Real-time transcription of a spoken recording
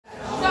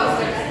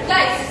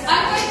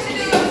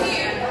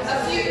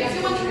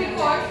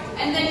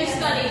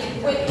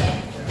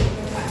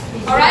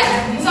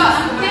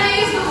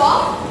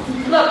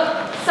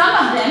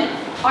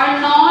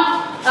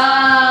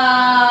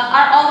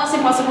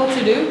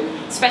to do,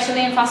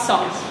 especially in fast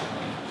songs.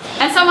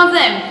 And some of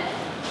them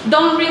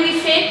don't really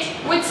fit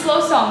with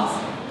slow songs,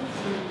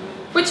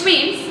 which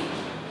means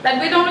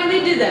that we don't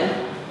really do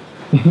them.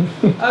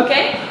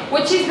 Okay?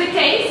 Which is the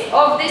case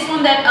of this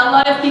one that a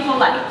lot of people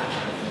like.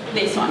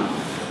 This one.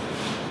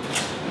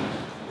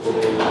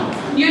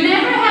 You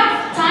never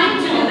have time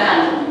to do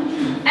that,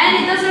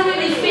 and it doesn't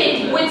really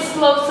fit with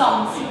slow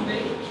songs.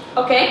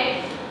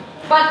 Okay?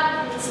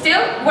 But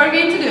still, we're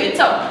going to do it.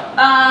 So,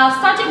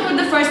 starting with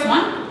the first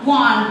one.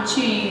 1,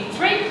 2,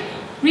 3.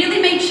 Really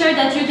make sure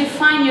that you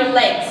define your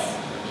legs.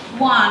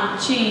 1,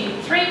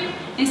 2, 3.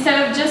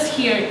 Instead of just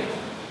here.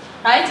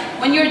 Right?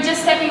 When you're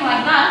just stepping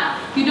like that,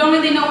 you don't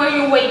really know where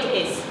your weight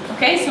is.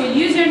 Okay? So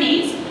use your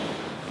knees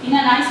in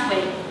a nice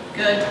way.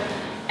 Good.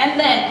 And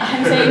then,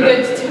 I'm saying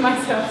good to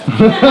myself.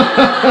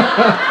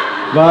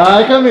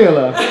 Bye,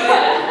 Camila.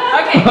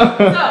 Okay,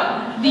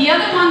 so the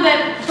other one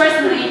that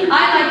personally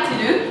I like to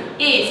do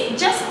is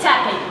just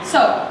tapping. So,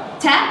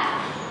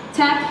 tap,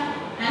 tap,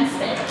 and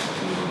step.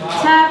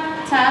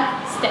 Tap,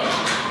 tap, step.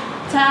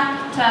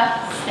 Tap,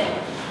 tap,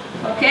 step.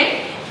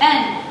 Okay?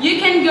 And you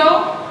can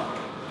go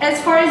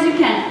as far as you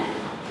can,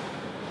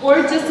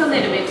 or just a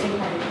little bit.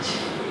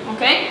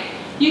 Okay?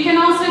 You can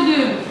also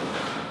do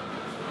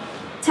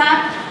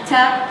tap,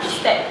 tap,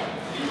 step.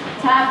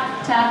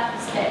 Tap, tap,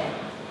 step.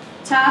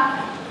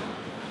 Tap,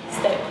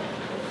 step.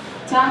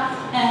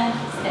 Tap and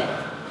step.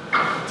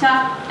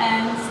 Tap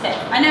and step.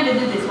 I never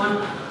do this one.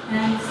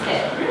 And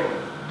step.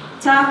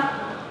 Tap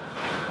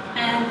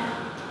and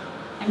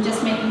I'm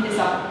just making this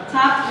up.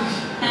 Tap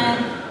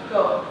and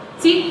go.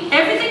 See,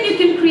 everything you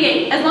can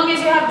create as long as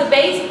you have the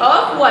base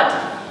of what?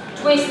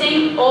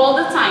 Twisting all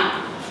the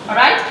time.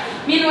 Alright?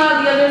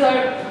 Meanwhile, the others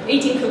are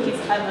eating cookies.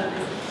 I love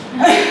this.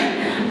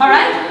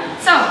 Alright?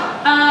 So,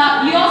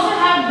 you also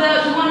have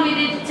the one we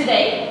did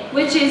today,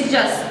 which is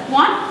just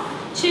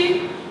 1,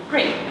 2,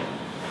 3.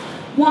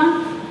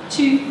 1,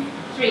 2,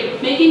 3.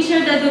 Making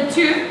sure that the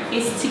 2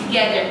 is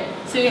together.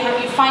 So you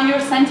find your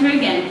center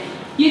again.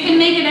 You can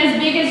make it as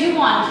big as you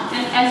want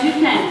and as you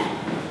can.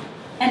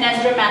 And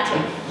as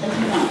dramatic as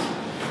you want.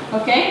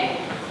 Okay?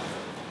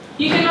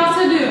 You can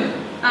also do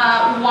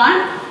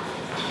 1,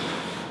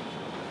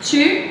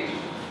 2,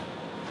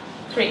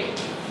 3.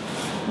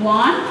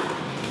 1,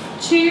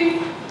 2,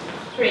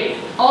 3.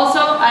 Also,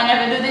 I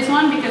never do this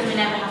one because we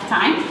never have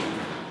time.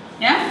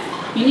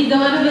 Yeah? You need a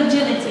lot of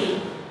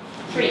agility.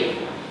 3.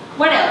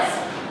 What else?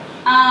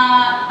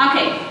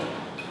 Okay.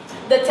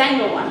 The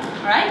tango one,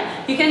 alright?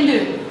 You can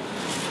do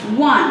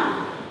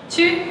 1,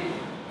 2,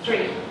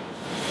 3.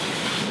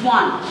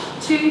 1,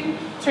 2,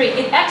 3.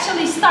 It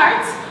actually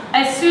starts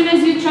as soon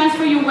as you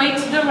transfer your weight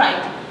to the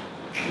right.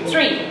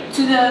 3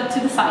 to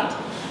the side.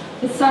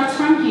 It starts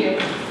from here.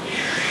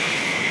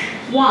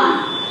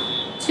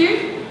 1,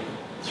 2,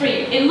 3.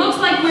 It looks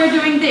like we're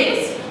doing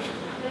this,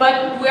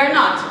 but we're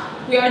not.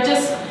 We are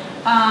just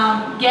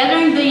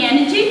gathering the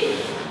energy,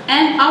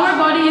 and our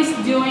body is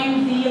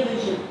doing the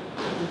illusion.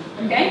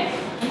 Okay?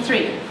 In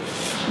 3.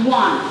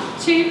 1,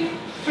 2,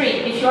 3.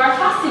 If you are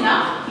fast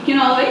enough, you can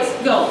always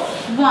go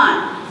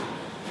 1,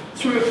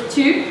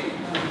 2,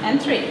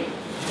 and 3.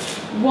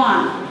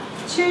 1,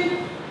 2,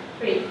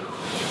 3.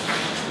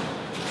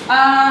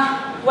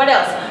 What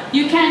else?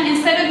 You can,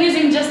 instead of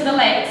using just the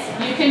legs,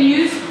 you can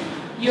use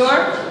your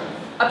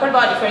upper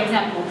body, for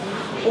example,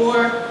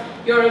 or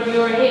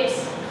your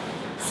hips.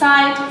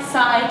 Side,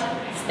 side,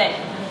 step.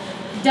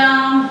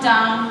 Down,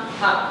 down,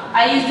 up.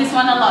 I use this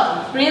one a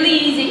lot. Really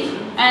easy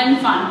and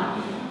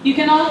fun. You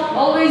can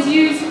always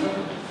use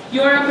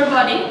your upper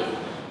body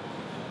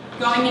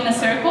going in a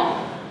circle.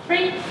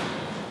 3.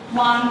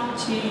 1,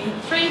 2,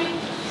 3.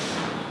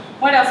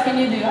 What else can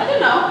you do? I don't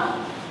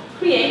know.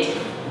 Create.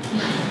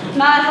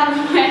 Not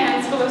having my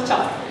hands full of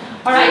chalk.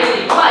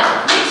 Alright?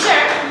 But make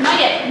sure, not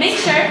yet, make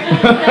sure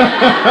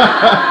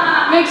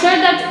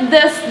that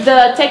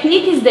the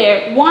technique is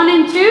there. 1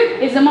 and 2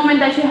 is the moment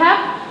that you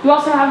have. You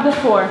also have the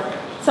 4.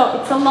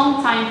 So it's a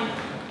long time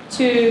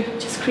to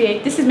just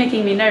create. This is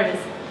making me nervous.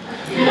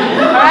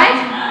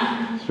 Alright?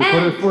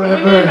 And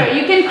remember,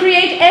 you can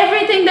create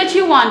everything that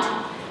you want.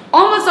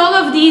 Almost all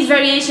of these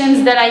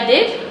variations that I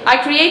did, I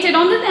created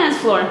on the dance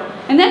floor.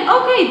 And then,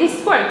 okay,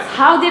 this works.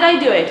 How did I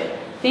do it?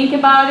 Think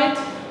about it,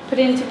 put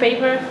it into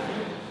paper,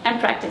 and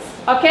practice.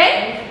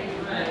 Okay?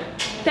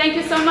 Thank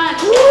you so much.